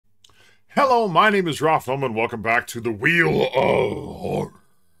Hello, my name is Rothlum, and welcome back to the Wheel of Horror.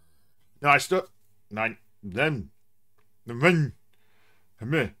 Now, let's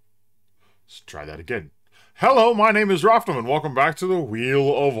try that again. Hello, my name is Rothlum, and welcome back to the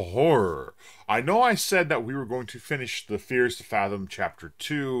Wheel of Horror. I know I said that we were going to finish the Fears to Fathom Chapter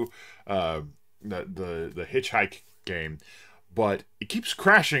 2, the hitchhike game, but it keeps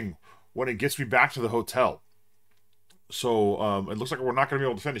crashing when it gets me back to the hotel. So, it looks like we're not going to be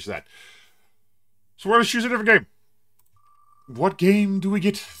able to finish that. So we're going to choose a different game. What game do we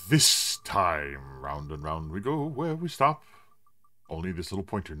get this time? Round and round we go, where we stop. Only this little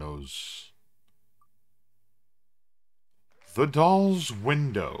pointer knows. The Doll's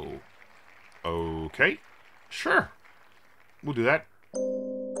Window. Okay, sure. We'll do that.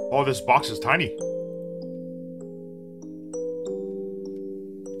 Oh, this box is tiny.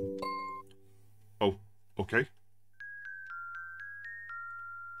 Oh, okay.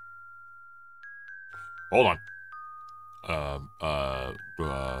 Hold on.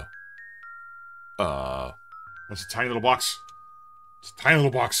 That's a tiny little box. It's a tiny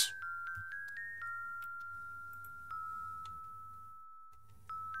little box.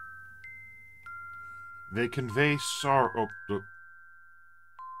 They convey sorrow. Oh,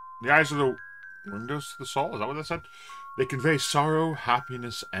 the eyes are the windows to the soul. Is that what that said? They convey sorrow,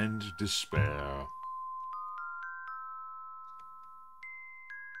 happiness, and despair.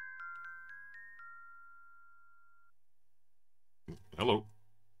 Hello.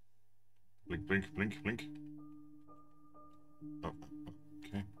 Blink, blink, blink, blink. Oh,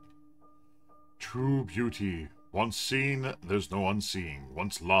 okay. True beauty. Once seen, there's no unseeing.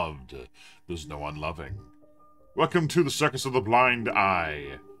 Once loved, there's no unloving. Welcome to the Circus of the Blind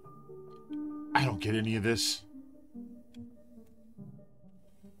Eye. I don't get any of this.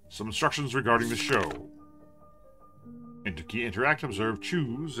 Some instructions regarding the show. Enter key, interact, observe,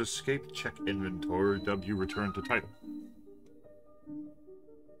 choose, escape, check inventory, W, return to title.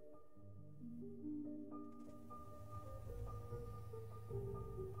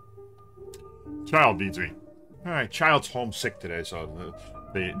 Child needs me. Alright, child's homesick today, so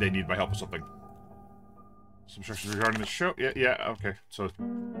they need my help with something. Some instructions regarding the show. Yeah, okay. So,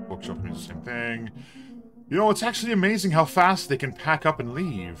 bookshop means the same thing. You know, it's actually amazing how fast they can pack up and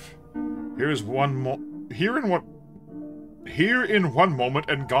leave. Here in one moment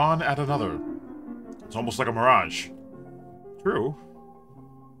and gone at another. It's almost like a mirage. True.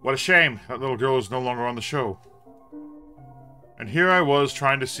 What a shame. That little girl is no longer on the show. And here I was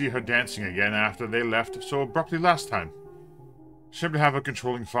trying to see her dancing again after they left so abruptly last time. Shame to have a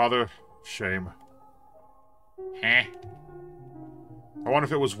controlling father. Shame. I wonder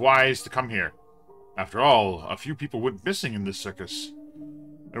if it was wise to come here. After all, a few people went missing in this circus.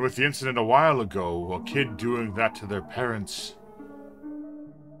 And with the incident a while ago, a kid doing that to their parents.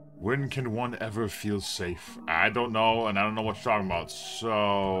 When can one ever feel safe? I don't know, and I don't know what you're talking about,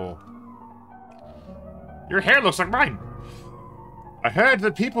 so... Your hair looks like mine! I heard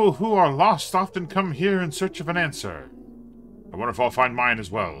that people who are lost often come here in search of an answer. I wonder if I'll find mine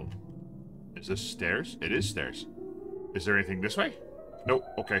as well. Is this stairs? It is stairs. Is there anything this way? Nope.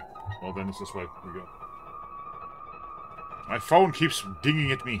 Okay. Well, then it's this way. Here we go. My phone keeps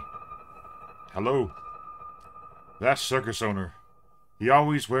dinging at me. Hello. That circus owner. He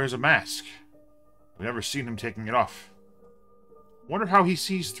always wears a mask. I've never seen him taking it off. Wonder how he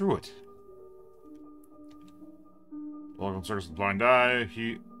sees through it. Welcome, Circus of the Blind Eye.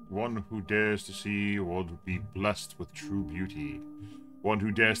 One who dares to see would be blessed with true beauty. One who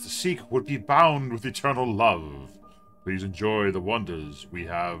dares to seek would be bound with eternal love. Please enjoy the wonders we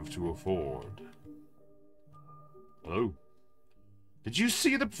have to afford. Hello. Did you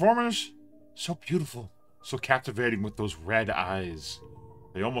see the performers? So beautiful, so captivating with those red eyes.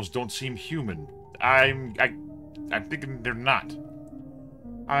 They almost don't seem human. I'm thinking they're not.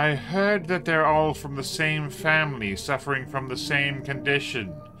 I heard that they're all from the same family, suffering from the same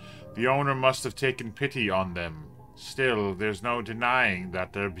condition. The owner must have taken pity on them. Still, there's no denying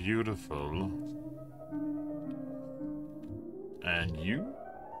that they're beautiful. And you?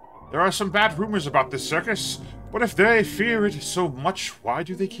 There are some bad rumors about this circus, but if they fear it so much, why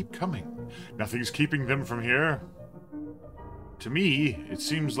do they keep coming? Nothing's keeping them from here. To me, it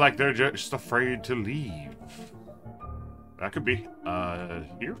seems like they're just afraid to leave. That could be.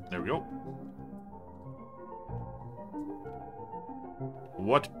 Here? There we go.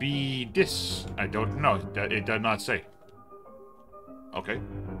 What be this? I don't know. It does not say. Okay.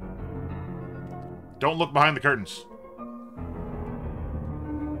 Don't look behind the curtains.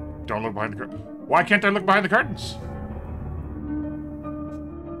 Don't look behind the curtains. Why can't I look behind the curtains?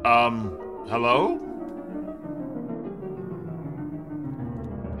 Hello?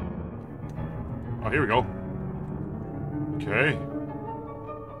 Oh, here we go. Okay.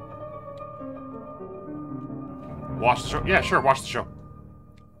 Watch the show. Yeah, sure, watch the show.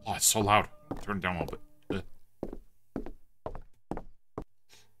 Oh, it's so loud. Turn it down a little bit.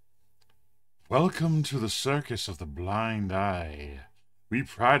 Welcome to the circus of the blind eye. We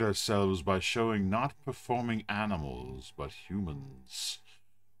pride ourselves by showing not performing animals, but humans.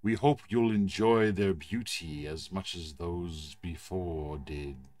 We hope you'll enjoy their beauty as much as those before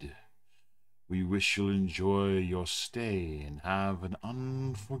did. We wish you'll enjoy your stay and have an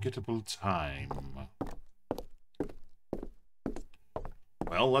unforgettable time.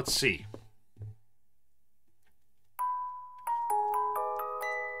 Well, let's see.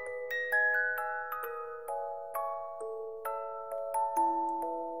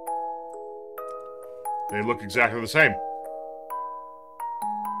 They look exactly the same.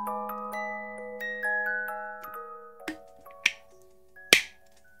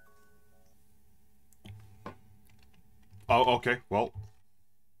 Oh, okay, well.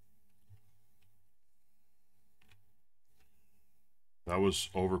 That was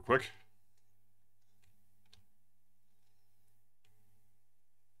over quick.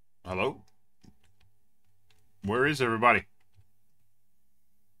 Hello? Where is everybody?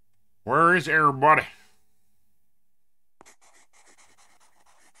 Where is everybody?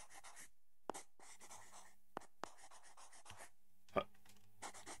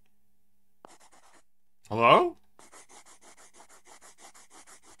 Hello?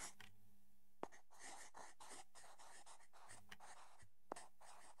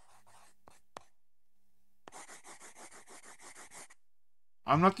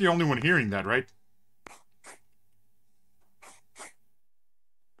 I'm not the only one hearing that, right?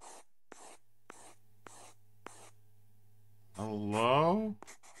 Hello?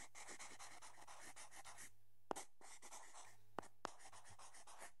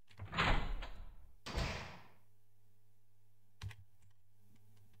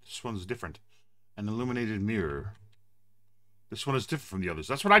 This one's different. An illuminated mirror. This one is different from the others.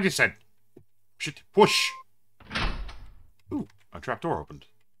 That's what I just said. Shit. Push! Ooh, a trapdoor opened.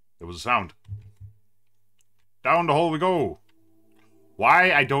 There was a sound. Down the hole we go.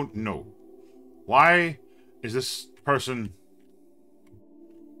 Why? I don't know. Why is this person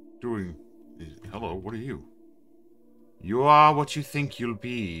doing... Hello, what are you? You are what you think you'll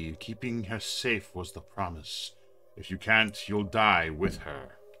be. Keeping her safe was the promise. If you can't, you'll die with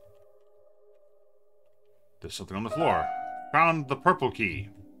her. There's something on the floor. Found the purple key.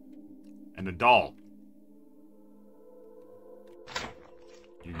 And a doll.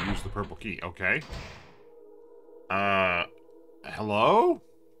 You use the purple key. Okay. Hello?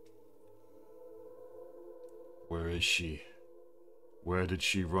 Where is she? Where did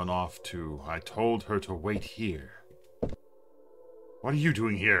she run off to? I told her to wait here. What are you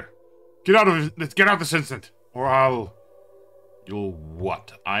doing here? Get out of it! Let's get out this instant! Or I'll... You'll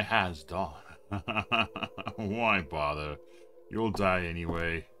what? I has done. Why bother? You'll die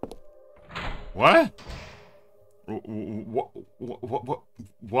anyway. What?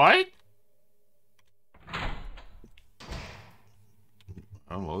 What?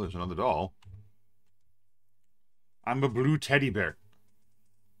 Oh, well, there's another doll. I'm a blue teddy bear.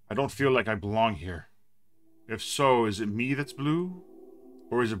 I don't feel like I belong here. If so, is it me that's blue?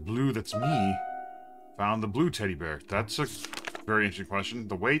 Or is it blue that's me? Found the blue teddy bear. That's a very interesting question.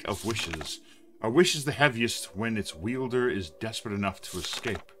 The weight of wishes. A wish is the heaviest when its wielder is desperate enough to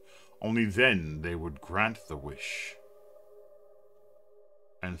escape. Only then they would grant the wish.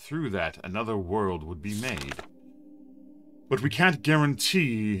 And through that, another world would be made. But we can't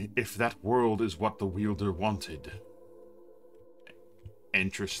guarantee if that world is what the wielder wanted.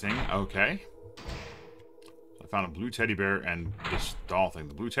 Interesting, okay. So I found a blue teddy bear and this doll thing.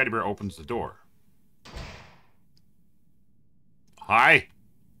 The blue teddy bear opens the door. Hi.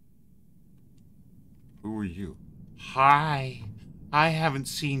 Who are you? Hi. I haven't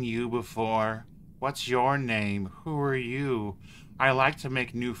seen you before. What's your name? Who are you? I like to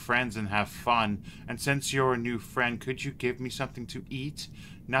make new friends and have fun. And since you're a new friend, could you give me something to eat?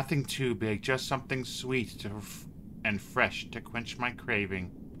 Nothing too big, just something sweet and fresh to quench my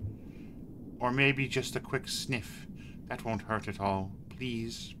craving. Or maybe just a quick sniff. That won't hurt at all.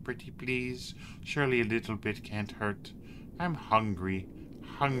 Please, pretty please. Surely a little bit can't hurt. I'm hungry.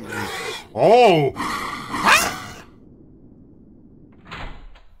 Hungry. Oh!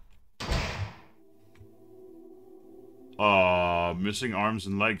 Missing arms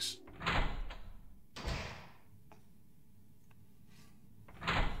and legs.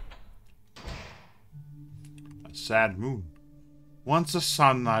 A sad moon. Once a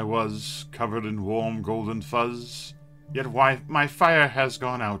sun I was, covered in warm golden fuzz. Yet why my fire has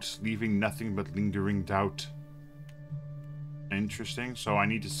gone out, leaving nothing but lingering doubt. Interesting. So I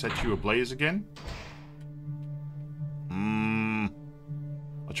need to set you ablaze again?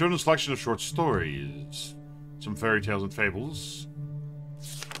 A children's collection of short stories. Some fairy tales and fables.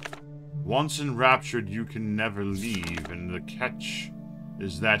 Once enraptured, you can never leave, and the catch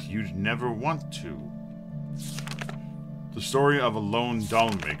is that you'd never want to. The story of a lone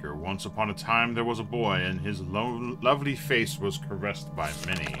doll maker. Once upon a time, there was a boy, and his lovely face was caressed by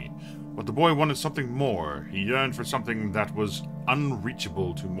many. But the boy wanted something more. He yearned for something that was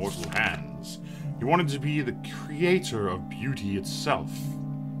unreachable to mortal hands. He wanted to be the creator of beauty itself.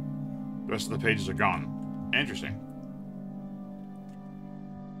 The rest of the pages are gone. Interesting.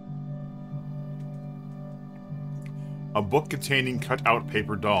 A book containing cut-out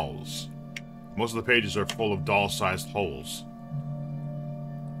paper dolls. Most of the pages are full of doll-sized holes.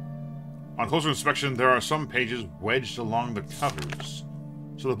 On closer inspection, there are some pages wedged along the covers.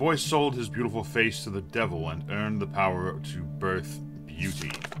 So the boy sold his beautiful face to the devil and earned the power to birth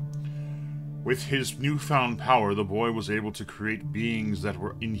beauty. With his newfound power, the boy was able to create beings that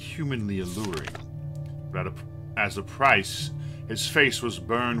were inhumanly alluring. But as a price, his face was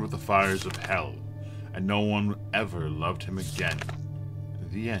burned with the fires of hell, and no one ever loved him again.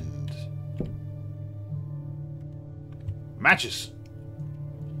 The end. Matches!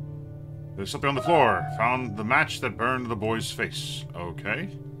 There's something on the floor. Found the match that burned the boy's face. Okay.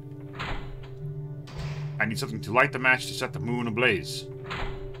 I need something to light the match to set the moon ablaze.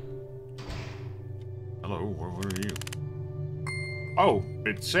 Hello, where are you? Oh,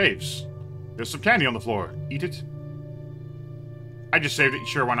 it saves. There's some candy on the floor. Eat it. I just saved it.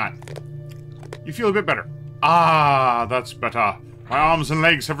 Sure, why not? You feel a bit better. Ah, that's better. My arms and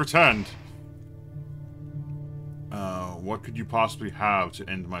legs have returned. What could you possibly have to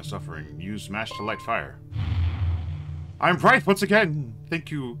end my suffering? Use match to light fire. I'm bright once again. Thank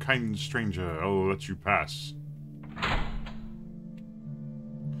you, kind stranger. I'll let you pass.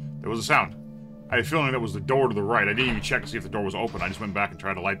 There was a sound. I had a feeling that was the door to the right. I didn't even check to see if the door was open. I just went back and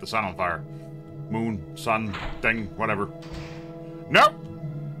tried to light the sun on fire. Moon, sun, thing, whatever. Nope!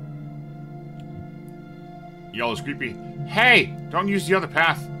 Y'all is creepy. Hey! Don't use the other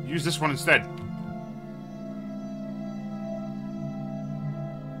path. Use this one instead.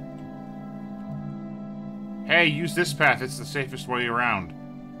 Hey, use this path. It's the safest way around.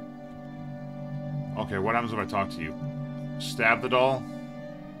 Okay, what happens if I talk to you? Stab the doll?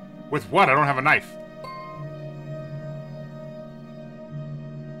 With what? I don't have a knife.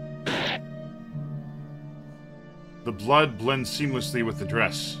 The blood blends seamlessly with the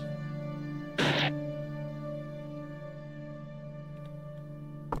dress.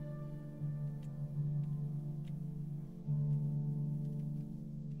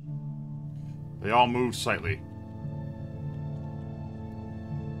 They all moved slightly.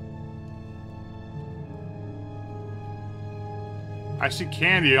 I see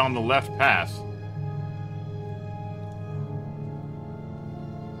candy on the left path.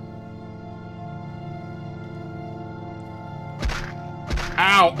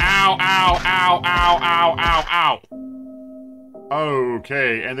 Ow, ow, ow, ow, ow, ow, ow, ow.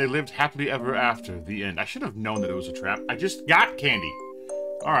 Okay, and they lived happily ever after. The end. I should have known that it was a trap. I just got candy.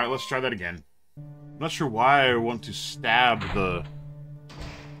 Alright, let's try that again. I'm not sure why I want to stab the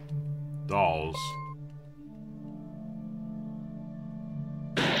dolls.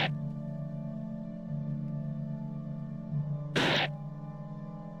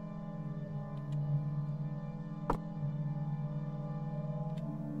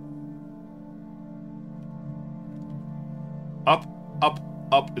 Up, up,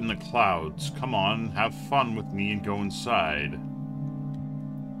 up in the clouds. Come on, have fun with me and go inside.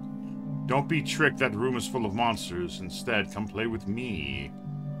 Don't be tricked that room is full of monsters. Instead, come play with me.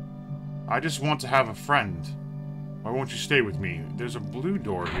 I just want to have a friend. Why won't you stay with me? There's a blue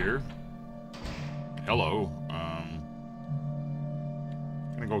door here. Hello.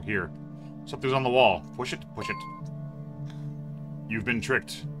 Gonna go here. Something's on the wall. Push it, push it. You've been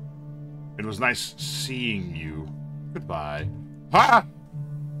tricked. It was nice seeing you. Goodbye. Ha!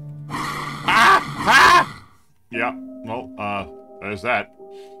 Ah! Ah! Yeah, well, there's that.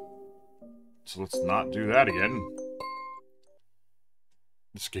 So let's not do that again.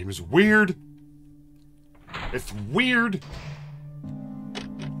 This game is weird. It's weird. It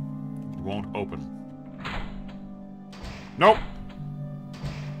won't open. Nope.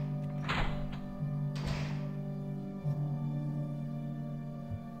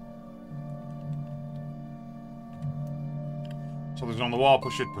 Something's on the wall.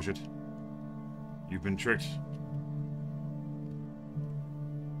 Push it, push it. You've been tricked.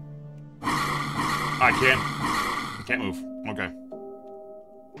 I Can't move. Okay.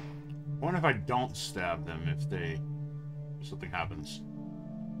 I wonder if I don't stab them if something happens.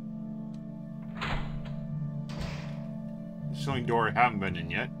 This is the only door I haven't been in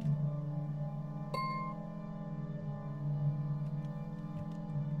yet.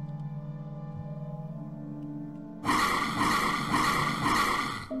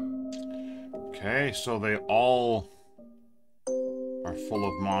 Okay, so they all are full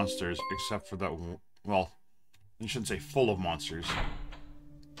of monsters, except for that... Well, you shouldn't say full of monsters.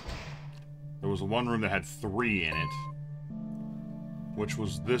 There was one room that had 3 in it, which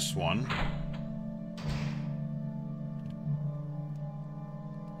was this one.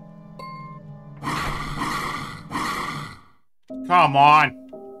 Come on!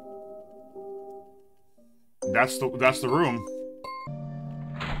 That's the room.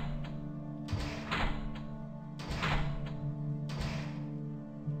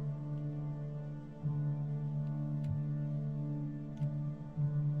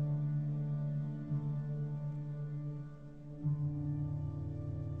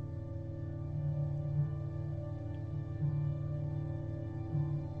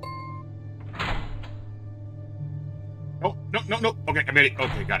 Oh, no. Okay, I made it.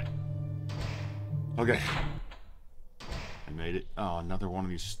 Okay, got it. Okay. I made it. Oh, another one of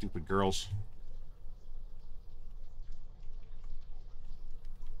these stupid girls.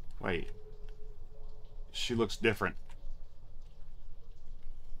 Wait. She looks different.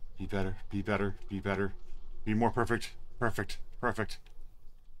 Be better, be better, be better. Be more perfect. Perfect. Perfect.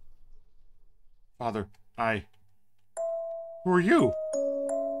 Father, Who are you?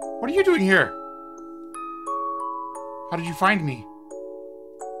 What are you doing here? How did you find me?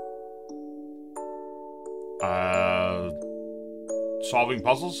 Solving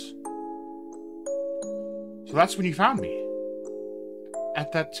puzzles? So that's when you found me.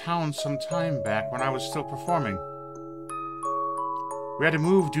 At that town some time back when I was still performing. We had to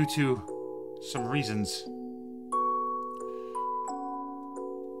move due to some reasons.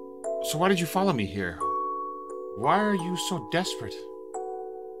 So why did you follow me here? Why are you so desperate?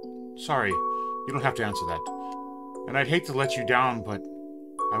 Sorry, you don't have to answer that. And I'd hate to let you down, but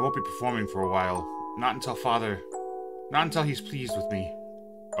I won't be performing for a while. Not until he's pleased with me.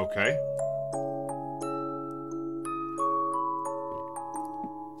 Okay.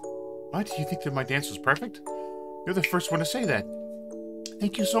 What? You think that my dance was perfect? You're the first one to say that.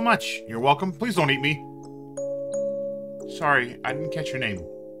 Thank you so much. You're welcome. Please don't eat me. Sorry, I didn't catch your name.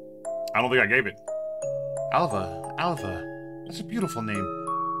 I don't think I gave it. Alva. Alva. That's a beautiful name.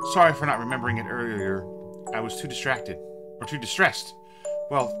 Sorry for not remembering it earlier. I was too distracted. Or too distressed.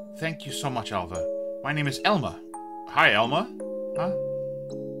 Well, thank you so much, Alva. My name is Elma. Hi, Elma. Huh?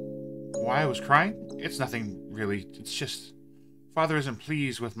 Why I was crying? It's nothing, really. It's just... Father isn't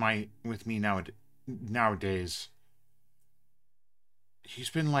pleased with me nowadays. He's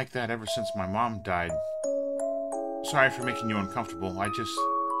been like that ever since my mom died. Sorry for making you uncomfortable. I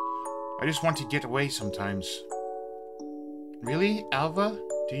just want to get away sometimes. Really, Alva?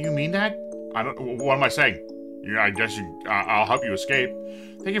 Do you mean that? What am I saying? Yeah, I guess I'll help you escape.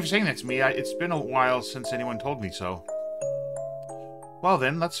 Thank you for saying that to me. It's been a while since anyone told me so. Well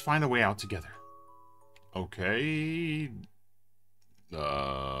then, let's find a way out together. Okay.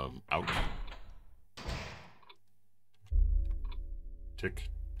 Out.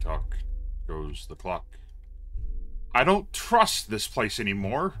 Tick-tock goes the clock. I don't trust this place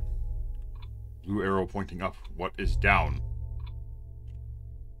anymore. Blue arrow pointing up. What is down?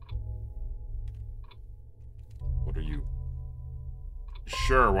 What are you?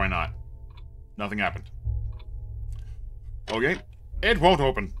 Sure, why not? Nothing happened. Okay. It won't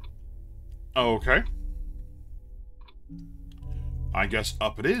open. Okay. I guess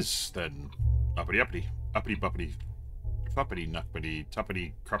up it is, then. Uppity-uppity. Uppity-buppity. Fuppity-nuckpity.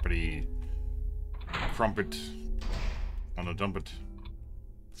 Tuppity-cruppity. Crumpet. On a dumpet.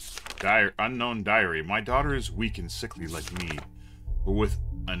 Unknown diary. My daughter is weak and sickly like me, but with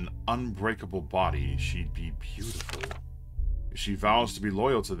an unbreakable body, she'd be beautiful. If she vows to be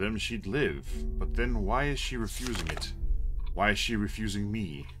loyal to them, she'd live. But then why is she refusing it? Why is she refusing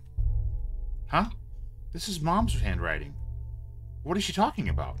me? Huh? This is Mom's handwriting. What is she talking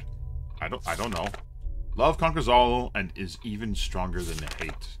about? I don't know. Love conquers all and is even stronger than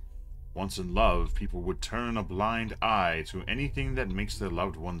hate. Once in love, people would turn a blind eye to anything that makes their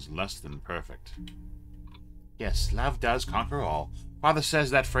loved ones less than perfect. Yes, love does conquer all. Father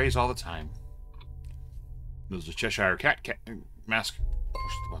says that phrase all the time. There's a Cheshire cat mask.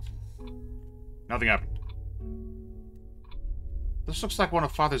 Push the button. Nothing happened. This looks like one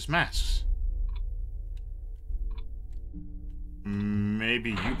of Father's masks.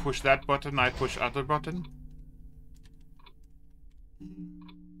 Maybe you push that button, I push other button?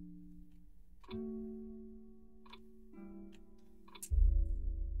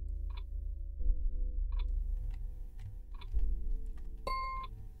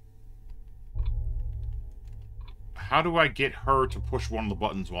 How do I get her to push one of the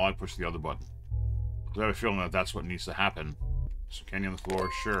buttons while I push the other button? Because I have a feeling that that's what needs to happen. So candy on the floor,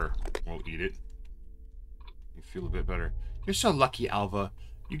 sure. We'll eat it. You feel a bit better. You're so lucky, Alva.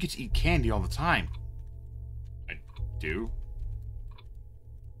 You get to eat candy all the time. I do?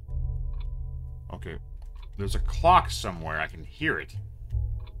 Okay. There's a clock somewhere. I can hear it.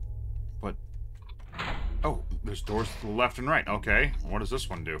 But... oh, there's doors to the left and right. Okay. What does this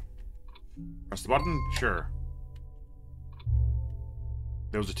one do? Press the button? Sure.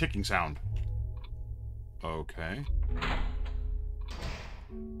 There was a ticking sound. Okay.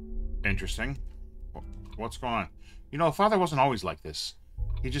 Interesting. What's going on? You know, Father wasn't always like this.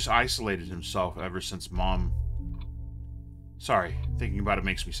 He just isolated himself ever since Mom... Sorry, thinking about it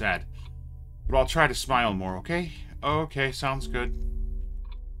makes me sad. But I'll try to smile more, okay? Okay, sounds good.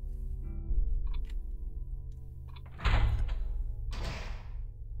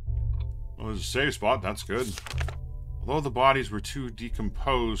 Well, there's a save spot. That's good. Although the bodies were too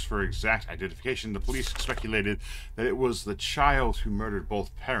decomposed for exact identification, the police speculated that it was the child who murdered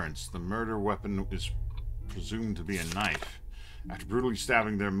both parents. The murder weapon is presumed to be a knife. After brutally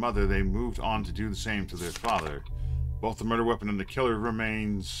stabbing their mother, they moved on to do the same to their father. Both the murder weapon and the killer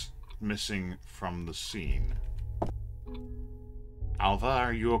remains missing from the scene. Alva,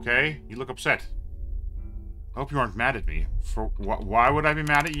 are you okay? You look upset. I hope you aren't mad at me. For why would I be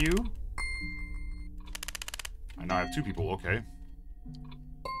mad at you? I know I have two people, okay.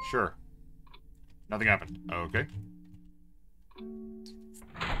 Sure. Nothing happened. Okay.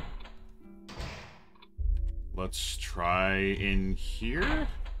 Let's try in here.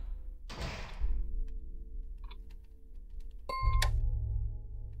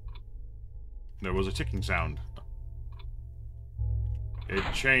 There was a ticking sound. It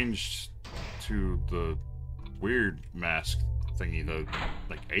changed to the weird mask thingy, the,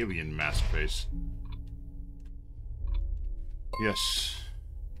 like, alien mask face. Yes.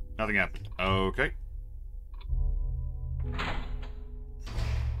 Nothing happened. Okay.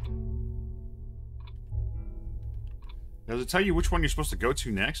 Does it tell you which one you're supposed to go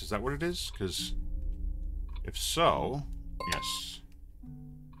to next? Is that what it is? Because if so, yes.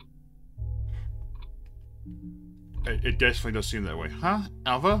 It definitely does seem that way. Huh?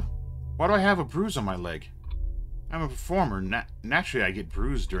 Alva? Why do I have a bruise on my leg? I'm a performer. Naturally, I get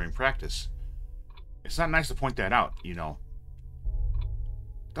bruised during practice. It's not nice to point that out, you know.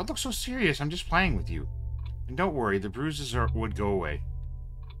 Don't look so serious. I'm just playing with you. And don't worry, the bruises would go away.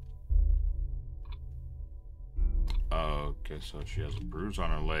 Okay, so she has a bruise on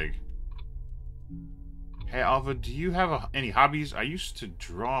her leg. Hey, Alva, do you have any hobbies? I used to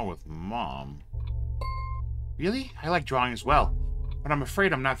draw with Mom. Really? I like drawing as well, but I'm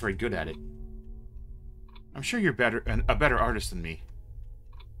afraid I'm not very good at it. I'm sure you're a better artist than me.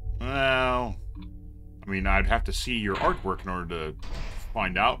 Well, I mean, I'd have to see your artwork in order to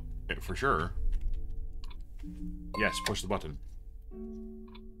find out it for sure. Yes, push the button.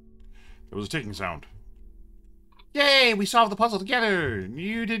 There was a ticking sound. Yay! We solved the puzzle together!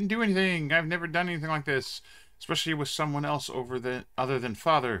 You didn't do anything. I've never done anything like this, especially with someone else other than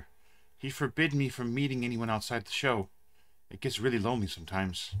Father. He forbid me from meeting anyone outside the show. It gets really lonely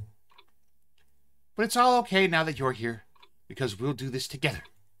sometimes. But it's all okay now that you're here, because we'll do this together.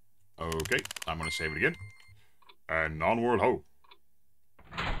 Okay, I'm gonna save it again. And onward ho.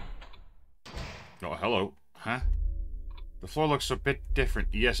 Oh, hello. Huh? The floor looks a bit different.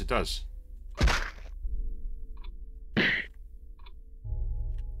 Yes, it does.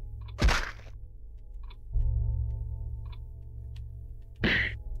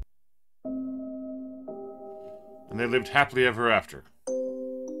 And they lived happily ever after.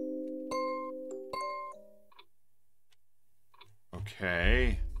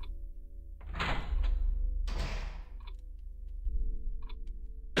 Okay.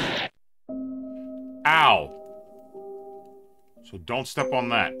 Ow! So don't step on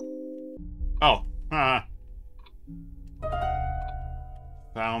that. Oh.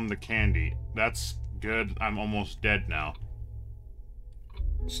 Found the candy. That's good. I'm almost dead now.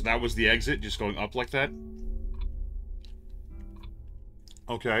 So that was the exit, just going up like that?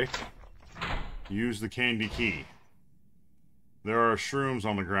 Okay. Use the candy key. There are shrooms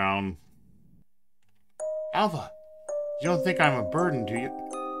on the ground. Alva, you don't think I'm a burden, do you?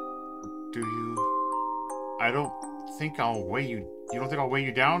 Do you? I don't think I'll weigh you. You don't think I'll weigh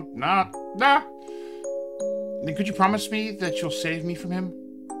you down? Nah. Then could you promise me that you'll save me from him?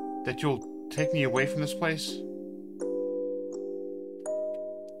 That you'll take me away from this place?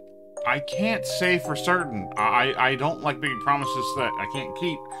 I can't say for certain. I don't like making promises that I can't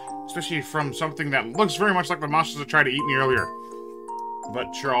keep, especially from something that looks very much like the monsters that tried to eat me earlier.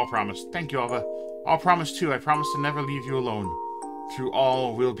 But sure, I'll promise. Thank you, Alva. I'll promise too. I promise to never leave you alone. Through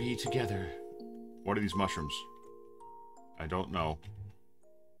all, we'll be together. What are these mushrooms? I don't know.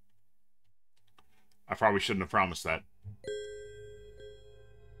 I probably shouldn't have promised that.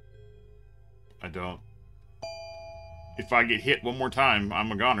 I don't. If I get hit one more time,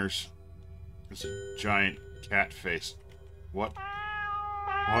 I'm a goners. It's a giant cat face. What?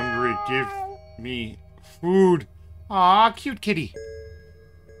 Hungry, give me food. Aw, cute kitty.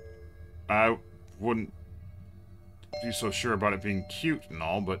 I wouldn't be so sure about it being cute and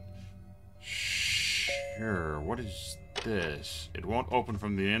all, but sure. What is this? It won't open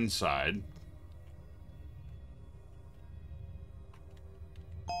from the inside.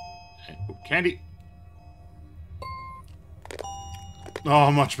 And, oh, candy.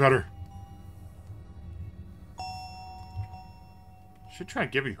 Oh, much better. Should try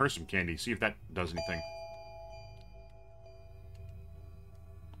giving her some candy, see if that does anything.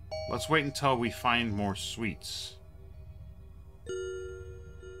 Let's wait until we find more sweets.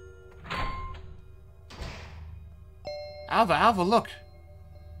 Alva, look!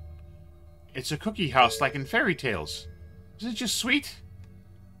 It's a cookie house like in fairy tales. Is it just sweet?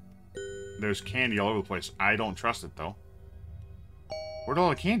 There's candy all over the place. I don't trust it, though. Where'd all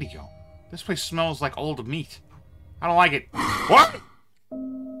the candy go? This place smells like old meat. I don't like it. What?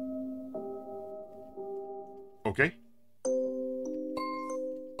 Okay.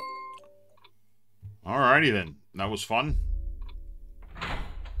 Alrighty then. That was fun.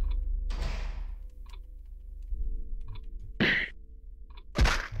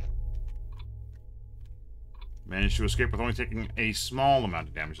 Managed to escape with only taking a small amount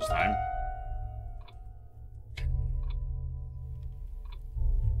of damage this time.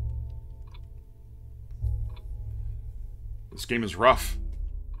 This game is rough.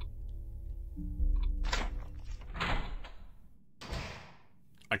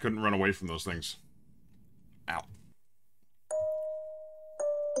 I couldn't run away from those things. Ow.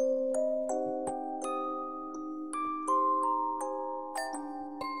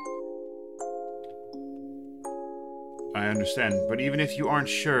 I understand, but even if you aren't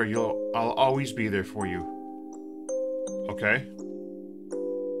sure, I'll always be there for you. Okay.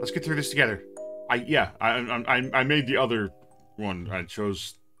 Let's get through this together. I made the other one. I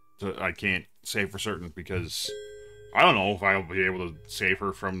chose to. I can't say for certain because I don't know if I'll be able to save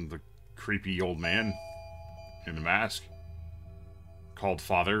her from the creepy old man in the mask called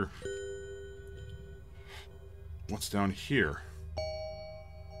Father. What's down here?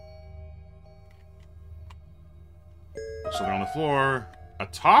 Something on the floor. A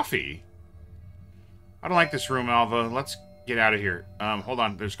toffee? I don't like this room, Alva. Let's get out of here. Hold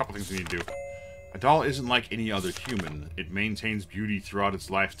on. There's a couple things we need to do. A doll isn't like any other human. It maintains beauty throughout its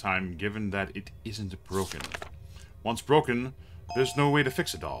lifetime, given that it isn't broken. Once broken, there's no way to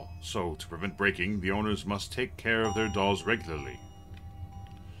fix a doll. So, to prevent breaking, the owners must take care of their dolls regularly.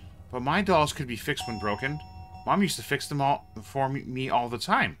 But my dolls could be fixed when broken. Mom used to fix them all for me all the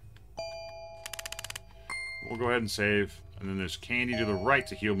time. We'll go ahead and save. And then there's candy to the right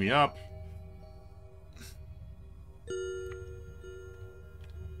to heal me up.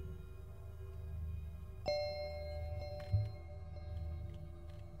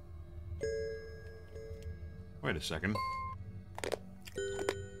 Wait a second.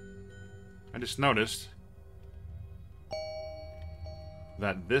 I just noticed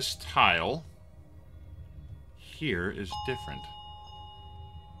that this tile here is different.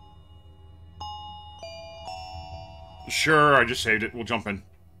 Sure, I just saved it. We'll jump in.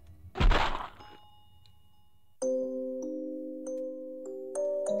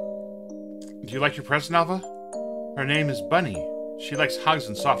 Do you like your present, Alva? Her name is Bunny. She likes hugs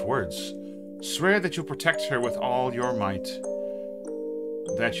and soft words. Swear that you'll protect her with all your might.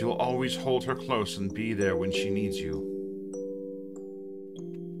 That you'll always hold her close and be there when she needs you.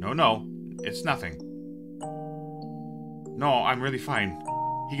 No, it's nothing. No, I'm really fine.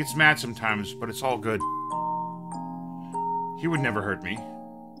 He gets mad sometimes, but it's all good. He would never hurt me.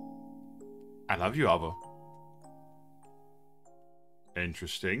 I love you, Alva.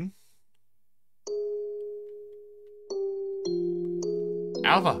 Interesting.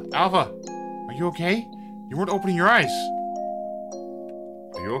 Alva! Are you okay? You weren't opening your eyes.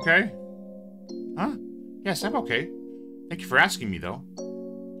 Are you okay? Huh? Yes, I'm okay. Thank you for asking me, though.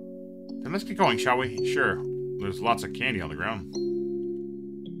 Then let's get going, shall we? Sure. There's lots of candy on the ground.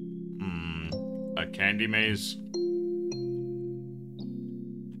 A candy maze.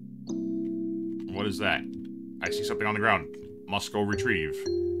 What is that? I see something on the ground. Must go retrieve.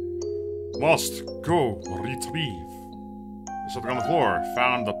 Must go retrieve. There's something on the floor.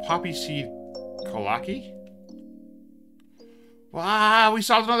 Found the poppy seed kolaki? Wow, we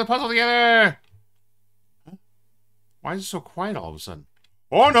solved another puzzle together! Huh? Why is it so quiet all of a sudden?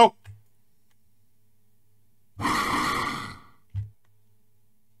 Oh no!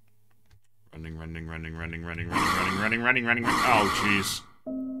 Running. Oh, jeez.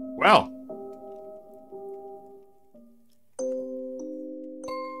 Well.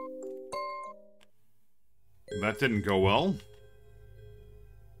 That didn't go well.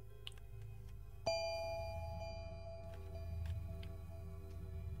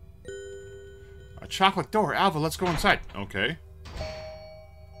 A chocolate door. Alva, let's go inside. Okay.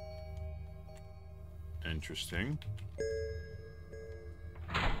 Interesting.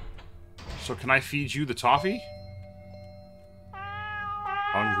 So can I feed you the toffee?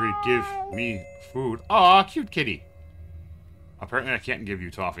 Hungry, give me food. Aw, cute kitty. Apparently I can't give you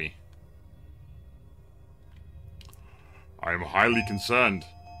toffee. I am highly concerned.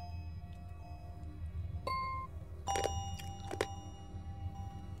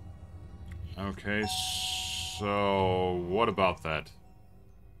 Okay, so what about that?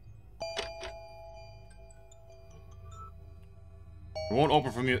 It won't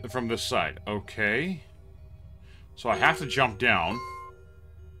open from this side. Okay. So I have to jump down.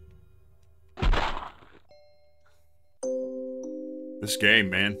 This game,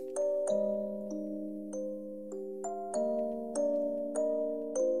 man.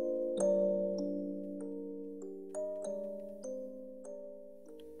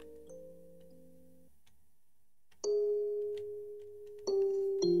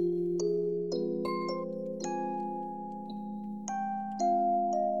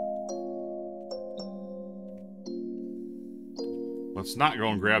 Let's not go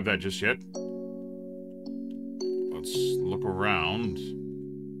and grab that just yet. Let's look around.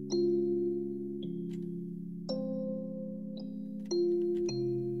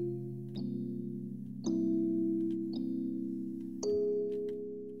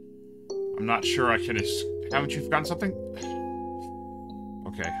 I'm not sure I can... Haven't you forgotten something?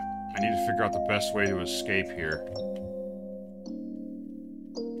 Okay. I need to figure out the best way to escape here.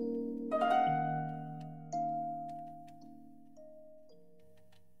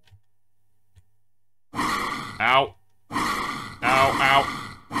 Ow. Ow, ow.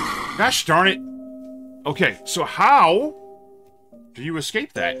 Gosh darn it. Okay, so how do you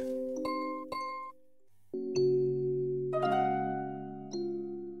escape that?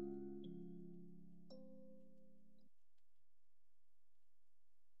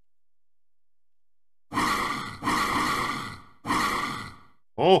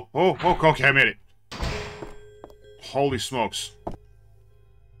 Oh, okay, I made it. Holy smokes.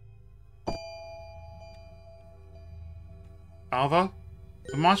 Alva?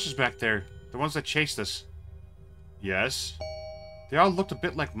 The monsters back there. The ones that chased us. Yes? They all looked a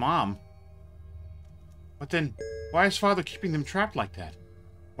bit like Mom. But then, why is Father keeping them trapped like that?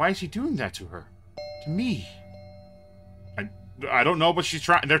 Why is he doing that to her? To me? I don't know, but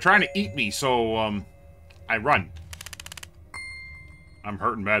they're trying to eat me, so, I run. I'm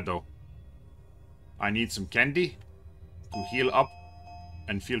hurting bad, though. I need some candy to heal up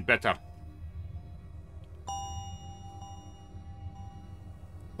and feel better.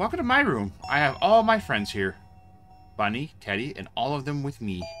 Welcome to my room. I have all my friends here. Bunny, Teddy, and all of them with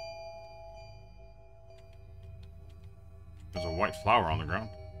me. There's a white flower on the ground.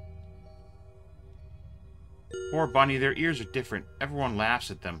 Poor Bunny, their ears are different. Everyone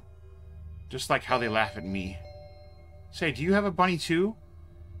laughs at them. Just like how they laugh at me. Say, do you have a bunny too?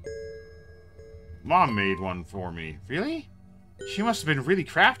 Mom made one for me. Really? She must have been really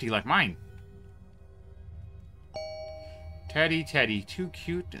crafty like mine. Teddy, too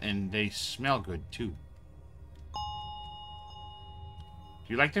cute, and they smell good too. Do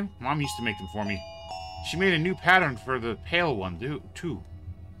you like them? Mom used to make them for me. She made a new pattern for the pale one too.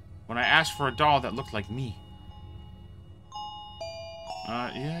 When I asked for a doll that looked like me.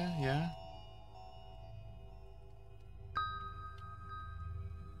 Yeah.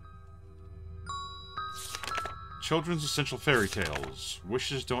 Children's Essential Fairy Tales.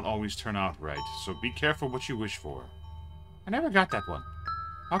 Wishes don't always turn out right, so be careful what you wish for. I never got that one.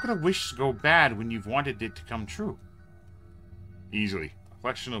 How could a wish go bad when you've wanted it to come true? Easily. A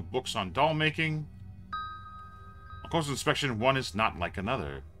collection of books on doll making. On close inspection, one is not like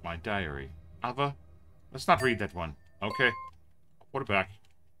another. My diary. Alva, let's not read that one. Okay. I'll put it back.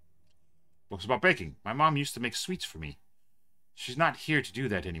 Books about baking. My mom used to make sweets for me. She's not here to do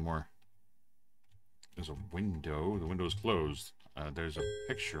that anymore. There's a window. The window is closed. There's a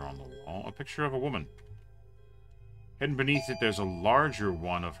picture on the wall. A picture of a woman. Hidden beneath it, there's a larger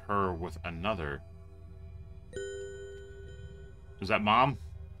one of her with another. Is that Mom?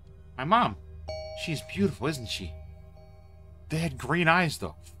 My mom. She's beautiful, isn't she? They had green eyes,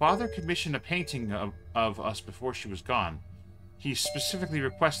 though. Father commissioned a painting of us before she was gone. He specifically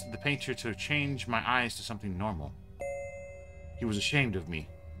requested the painter to change my eyes to something normal. He was ashamed of me.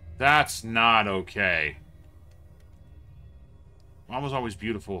 That's not okay. Mom was always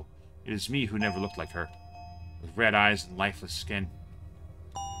beautiful. It is me who never looked like her, with red eyes and lifeless skin.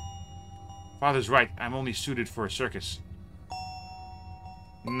 Father's right. I'm only suited for a circus.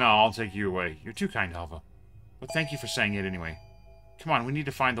 No, I'll take you away. You're too kind, Alva. But thank you for saying it anyway. Come on, we need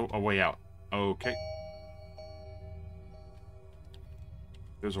to find a way out. Okay.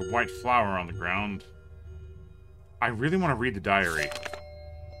 There's a white flower on the ground. I really want to read the diary.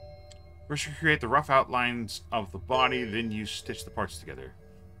 First you create the rough outlines of the body, then you stitch the parts together.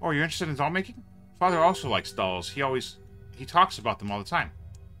 Oh, you're interested in doll making? Father also likes dolls. He talks about them all the time.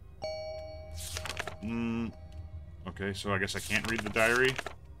 Okay, so I guess I can't read the diary.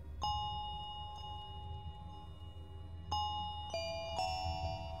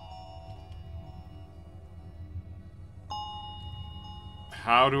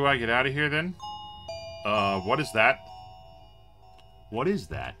 How do I get out of here, then? What is that? What is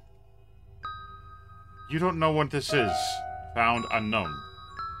that? You don't know what this is. Found unknown.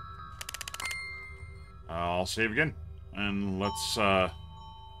 I'll save again. And let's, go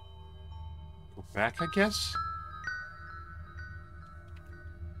back, I guess?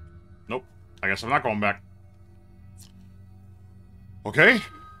 Nope. I guess I'm not going back. Okay.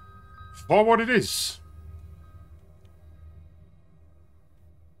 Forward it is.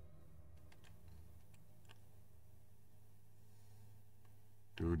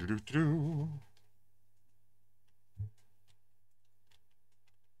 Do-do-do-do.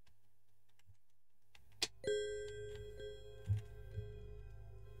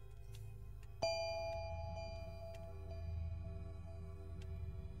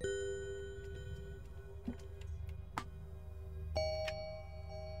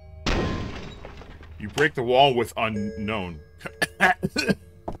 You break the wall with unknown.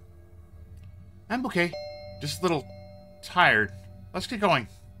 I'm okay. Just a little tired. Let's get going.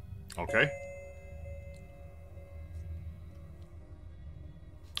 Okay.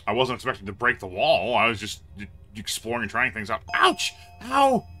 I wasn't expecting to break the wall. I was just exploring and trying things out. Ouch!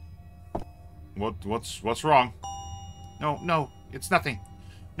 Ow! What's wrong? No, it's nothing.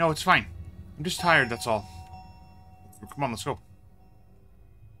 No, it's fine. I'm just tired, that's all. Come on, let's go.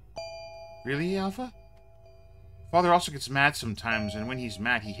 Really, Alpha? Father also gets mad sometimes, and when he's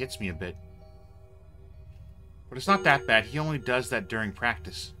mad, he hits me a bit. But it's not that bad. He only does that during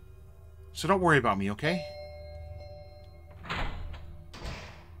practice. So don't worry about me, okay?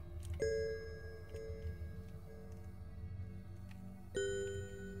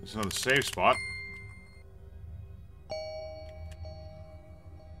 There's another save spot.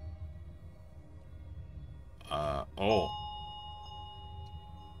 Oh.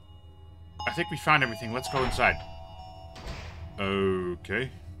 I think we found everything. Let's go inside. Okay.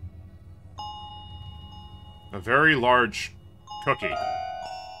 A very large cookie.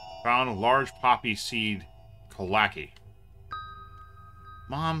 Found a large poppy seed kalaki.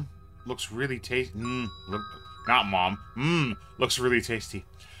 Mom, looks really tasty. Not Mom. Looks really tasty.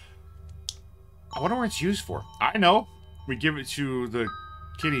 I wonder what it's used for. I know. We give it to the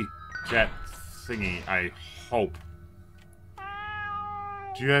kitty cat thingy, I hope.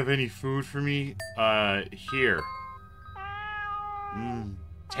 Do you have any food for me? Here.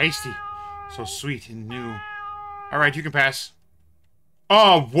 Tasty. So sweet and new. Alright, you can pass.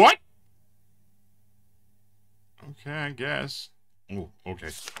 What? Okay, I guess. Oh, okay.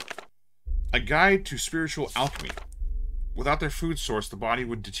 A guide to spiritual alchemy. Without their food source, the body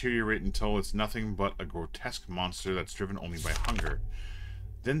would deteriorate until it's nothing but a grotesque monster that's driven only by hunger.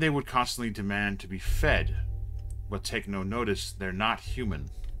 Then they would constantly demand to be fed. But take no notice, they're not human.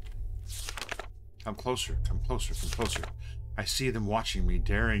 Come closer, come closer, come closer. I see them watching me,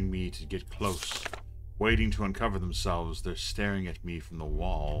 daring me to get close. Waiting to uncover themselves, they're staring at me from the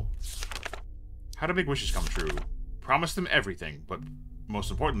wall. How do big wishes come true? Promise them everything, but most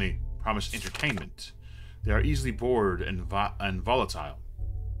importantly, promise entertainment. They are easily bored and volatile.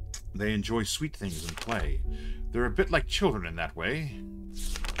 They enjoy sweet things and play. They're a bit like children in that way.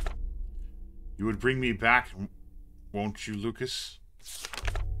 You would bring me back, won't you, Lucas?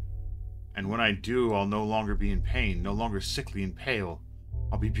 And when I do, I'll no longer be in pain, no longer sickly and pale.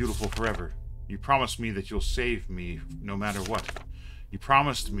 I'll be beautiful forever. You promised me that you'll save me no matter what. You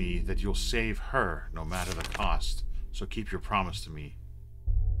promised me that you'll save her no matter the cost. So keep your promise to me.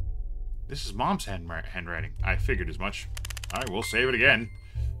 This is Mom's handwriting. I figured as much. I will save it again.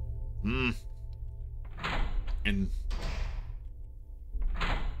 And...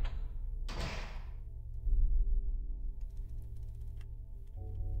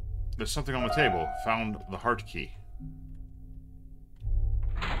 There's something on the table. Found the heart key.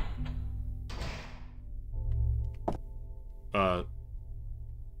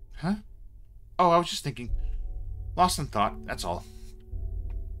 Huh? Oh, I was just thinking. Lost in thought, that's all.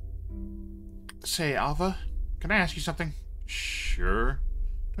 Say, Alva, can I ask you something? Sure.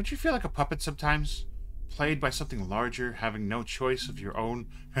 Don't you feel like a puppet sometimes? Played by something larger, having no choice of your own?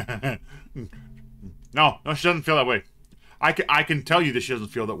 No, she doesn't feel that way. I can tell you that she doesn't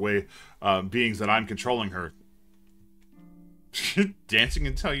feel that way, beings that I'm controlling her. Dancing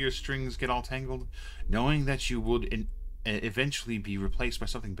until your strings get all tangled, knowing that you would eventually be replaced by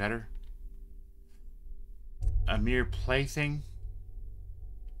something better. A mere plaything.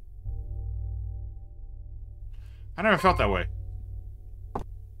 I never felt that way.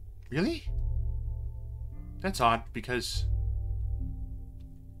 Really? That's odd, because...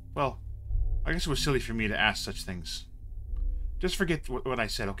 Well, I guess it was silly for me to ask such things. Just forget what I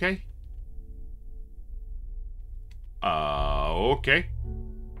said, okay? Okay.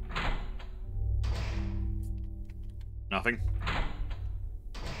 Nothing.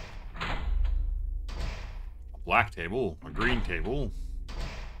 A black table, a green table.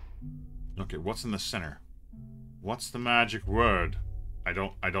 Okay, what's in the center? What's the magic word? I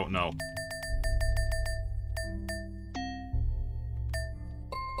don't know.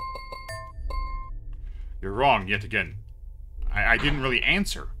 You're wrong yet again. I didn't really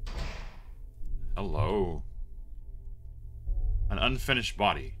answer. Hello. An unfinished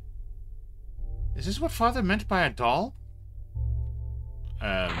body. Is this what Father meant by a doll?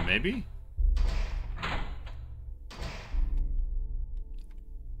 Maybe?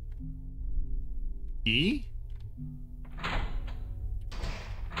 E?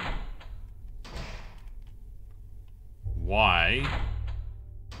 Y?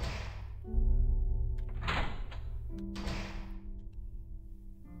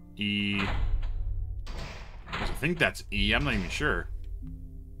 E? I think that's E. I'm not even sure.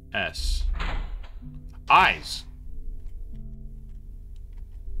 S. Eyes.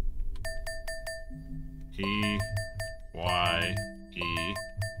 E. Y. E.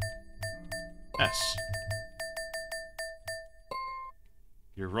 S.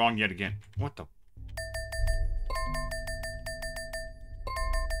 You're wrong yet again. What the...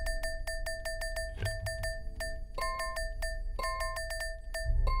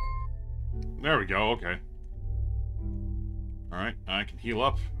 There we go, okay. Alright, I can heal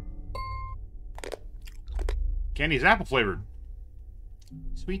up. Candy's apple flavored.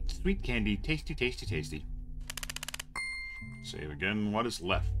 Sweet, sweet candy. Tasty, tasty, tasty. Save again. What is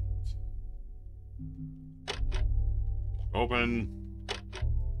left? Open.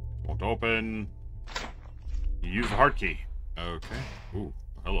 Won't open. You use the heart key. Okay. Ooh,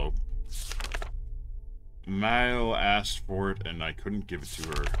 hello. Mal asked for it and I couldn't give it to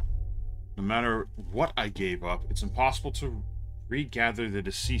her. No matter what I gave up, it's impossible to regather the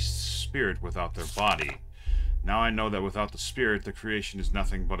deceased spirit without their body. Now I know that without the spirit, the creation is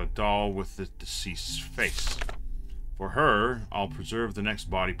nothing but a doll with the deceased's face. For her, I'll preserve the next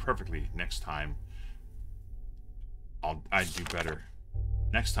body perfectly. Next time, I'd do better.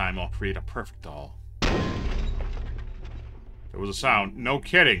 Next time, I'll create a perfect doll. There was a sound. No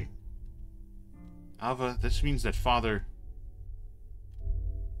kidding! Alva, this means that Father...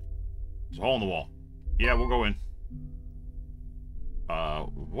 There's a hole in the wall. Yeah, we'll go in.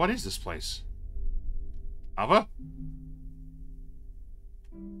 What is this place? Alva?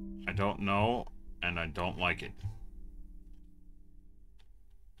 I don't know, and I don't like it.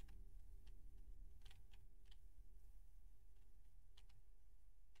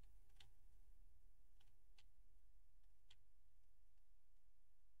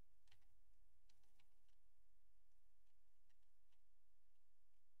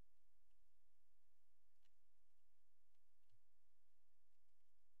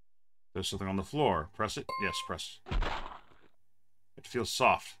 There's something on the floor. Press it? Yes, press. It feels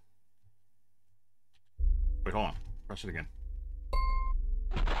soft. Wait, hold on. Press it again.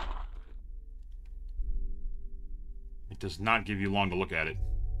 It does not give you long to look at it.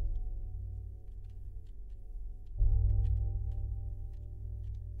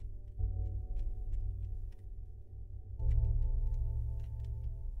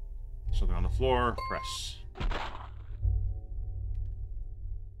 Something on the floor. Press.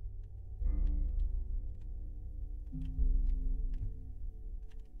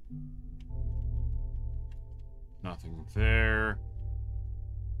 Nothing there.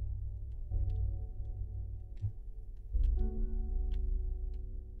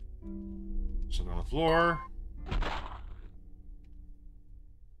 Something on the floor.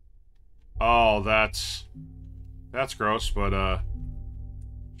 Oh, that's gross, but,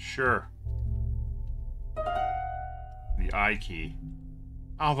 sure. The eye key.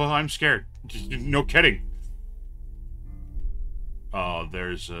 Alva, I'm scared. No kidding.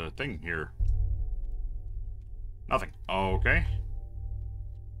 There's a thing here. Nothing. Okay.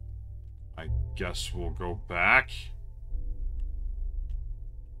 I guess we'll go back.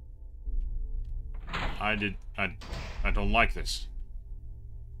 I don't like this.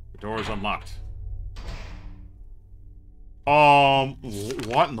 The door is unlocked.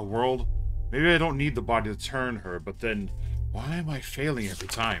 What in the world? Maybe I don't need the body to turn her, but then why am I failing every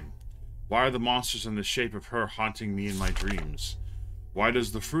time? Why are the monsters in the shape of her haunting me in my dreams? Why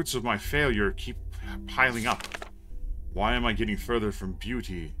does the fruits of my failure keep piling up? Why am I getting further from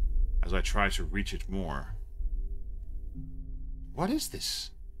beauty as I try to reach it more? What is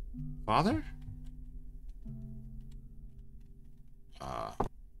this? Father?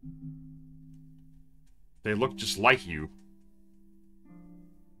 They look just like you.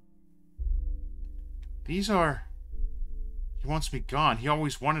 These are... He wants me gone. He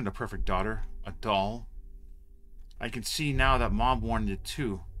always wanted a perfect daughter. A doll. I can see now that Mom wanted it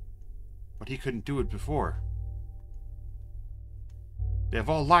too. But he couldn't do it before. They have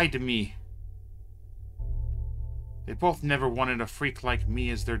all lied to me. They both never wanted a freak like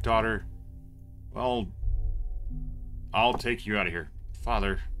me as their daughter. Well, I'll take you out of here.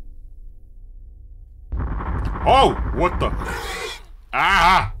 Father. Oh! What the?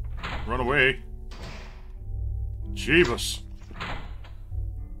 Ah! Run away. Jeebus.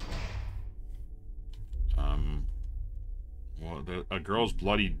 Well, a girl's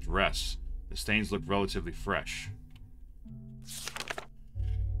bloody dress. The stains look relatively fresh.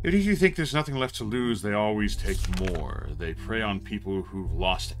 If you think there's nothing left to lose, they always take more. They prey on people who've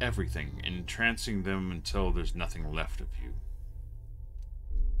lost everything, entrancing them until there's nothing left of you.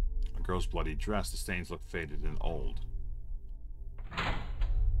 A girl's bloody dress. The stains look faded and old.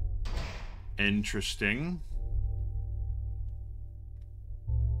 Interesting.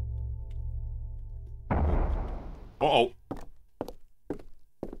 Uh-oh.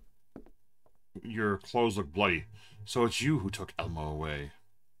 Your clothes look bloody. So it's you who took Elmo away.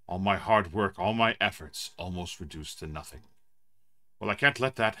 All my hard work, all my efforts, almost reduced to nothing. Well, I can't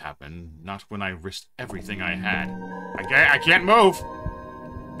let that happen. Not when I risked everything I had. I can't move!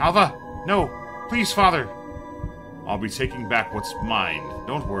 Alva! No! Please, Father! I'll be taking back what's mine.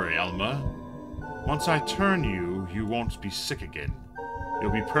 Don't worry, Elma. Once I turn you, you won't be sick again.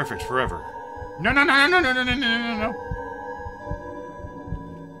 You'll be perfect forever. No, no, no, no, no, no, no, no, no, no.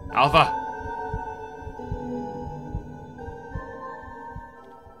 Alva!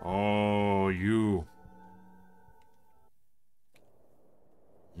 Oh, you.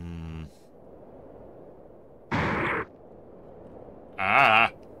 Ah!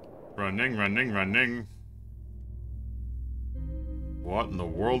 Running, running, running. What in the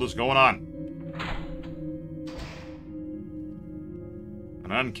world is going on?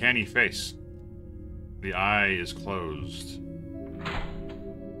 An uncanny face. The eye is closed.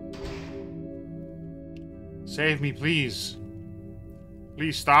 Save me, please.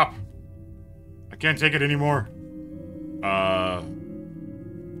 Please stop. I can't take it anymore. An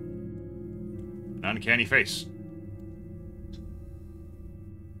uncanny face.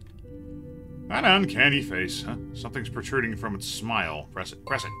 An uncanny face, huh? Something's protruding from its smile. Press it.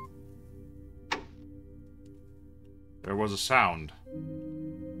 Press it. There was a sound.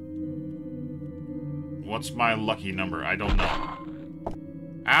 What's my lucky number? I don't know.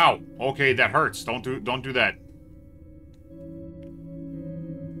 Ow! Okay, that hurts. Don't do that.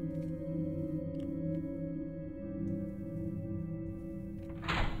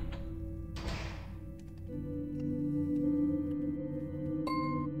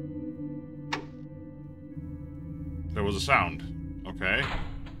 There was a sound. Okay.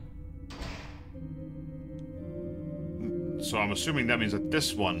 So I'm assuming that means that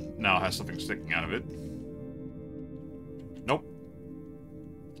this one now has something sticking out of it. Nope.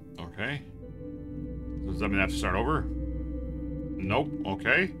 Okay. Does that mean I have to start over? Nope.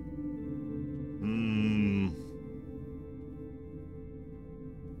 Okay.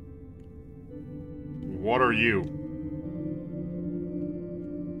 What are you?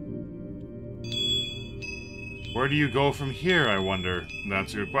 Where do you go from here, I wonder?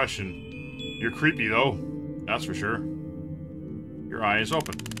 That's a good question. You're creepy, though. That's for sure. Your eye is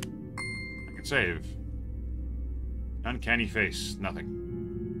open. I can save. Uncanny face. Nothing.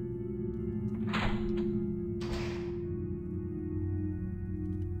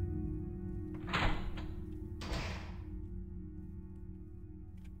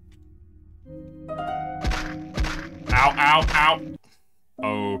 Ow, ow, ow.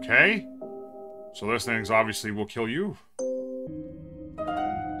 Okay. So those things obviously will kill you.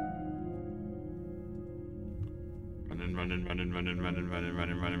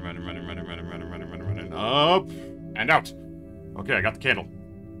 Running. Up and out. Okay, I got the candle.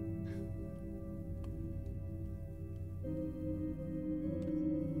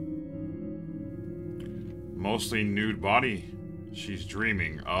 Mostly nude body. She's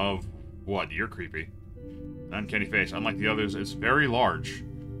dreaming of what? You're creepy. Uncanny face. Unlike the others, it's very large.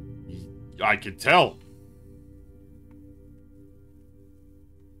 I could tell.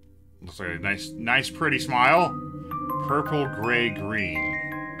 Looks like a nice, pretty smile. Purple, gray, green.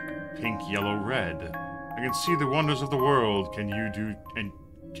 Pink, yellow, red. I can see the wonders of the world. Can you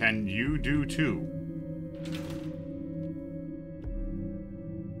do too?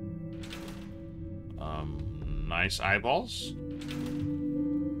 Nice eyeballs.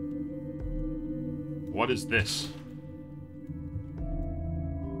 What is this?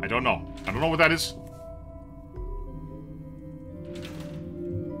 I don't know. I don't know what that is.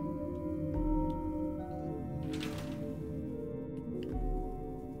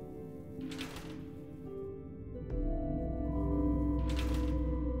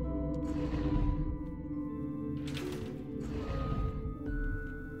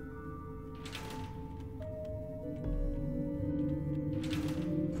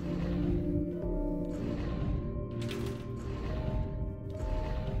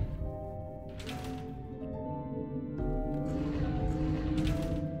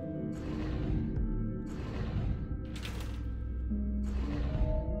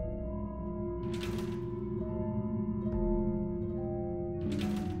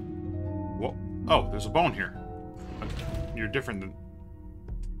 Oh, there's a bone here. You're different than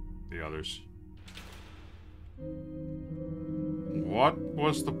the others. What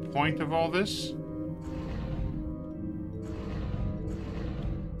was the point of all this?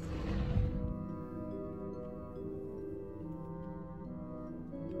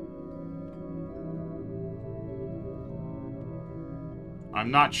 I'm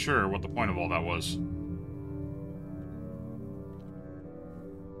not sure what the point of all that was.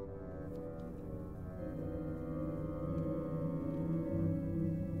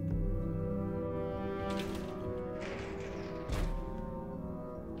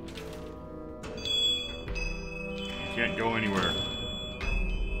 Can't go anywhere.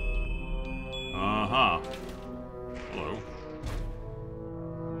 Uh-huh. Hello.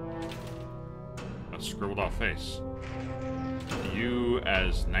 A scribbled out face. You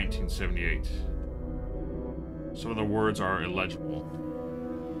as 1978. Some of the words are illegible.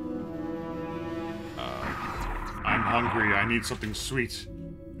 I'm hungry. I need something sweet.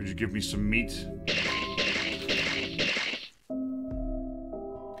 Could you give me some meat?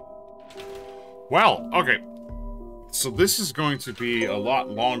 Well, okay. So this is going to be a lot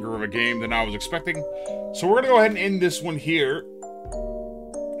longer of a game than I was expecting. So we're going to go ahead and end this one here.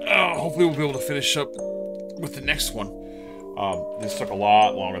 Hopefully we'll be able to finish up with the next one. This took a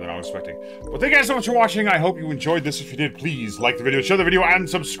lot longer than I was expecting. But thank you guys so much for watching. I hope you enjoyed this. If you did, please like the video, share the video, and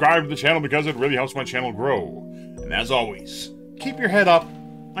subscribe to the channel because it really helps my channel grow. And as always, keep your head up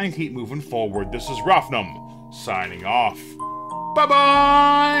and keep moving forward. This is Rafnum, signing off.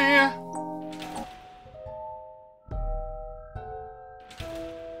 Bye-bye!